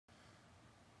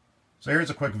So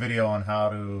here's a quick video on how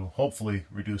to hopefully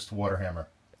reduce the water hammer.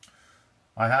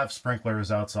 I have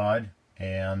sprinklers outside,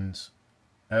 and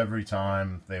every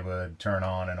time they would turn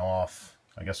on and off,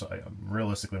 I guess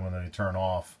realistically when they turn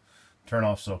off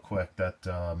so quick that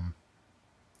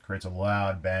creates a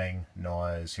loud bang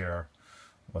noise here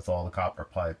with all the copper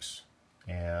pipes.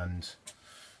 And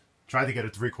tried to get a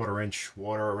 3/4 inch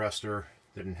water arrestor,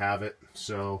 didn't have it,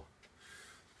 so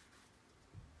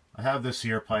I have this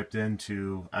here piped in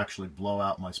to actually blow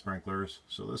out my sprinklers.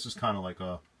 So this is kind of like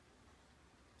a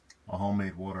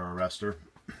homemade water arrestor.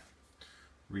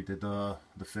 Redid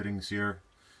the fittings here.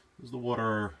 This is the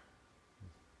water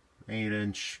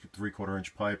 8-inch, 3/4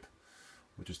 inch pipe,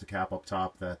 which is the cap up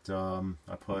top that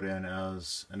I put in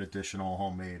as an additional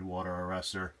homemade water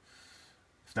arrestor.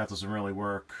 If that doesn't really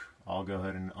work, I'll go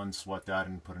ahead and unsweat that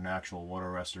and put an actual water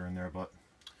arrestor in there, but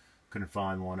couldn't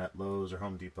find one at Lowe's or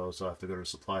Home Depot, so I have to go to the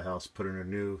supply house, put in a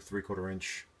new 3/4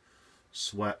 inch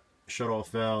sweat shut-off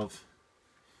valve,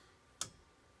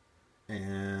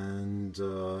 and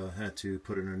had to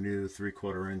put in a new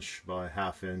 3/4 inch by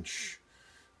 1/2 inch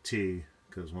T,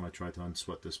 because when I tried to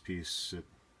unsweat this piece, it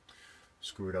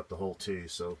screwed up the whole T.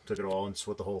 So took it all,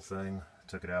 unsweat the whole thing,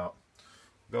 took it out.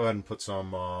 Go ahead and put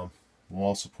some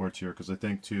wall supports here, because I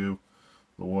think too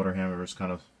the water hammer is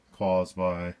kind of caused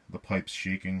by the pipes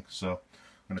shaking, so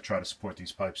I'm going to try to support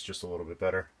these pipes just a little bit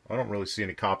better. I don't really see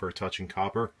any copper touching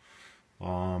copper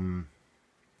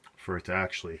for it to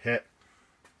actually hit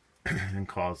and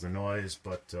cause the noise,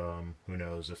 but who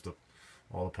knows if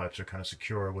all the pipes are kind of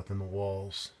secure within the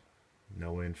walls.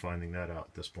 No way in finding that out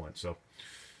at this point. So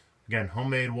again,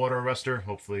 homemade water arrestor.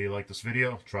 Hopefully you like this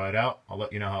video. Try it out. I'll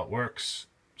let you know how it works.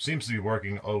 Seems to be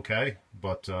working okay,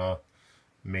 but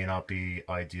may not be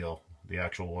ideal. The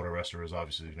actual water arrestor is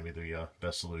obviously going to be the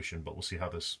best solution, but we'll see how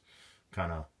this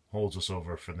kind of holds us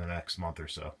over for the next month or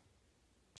so.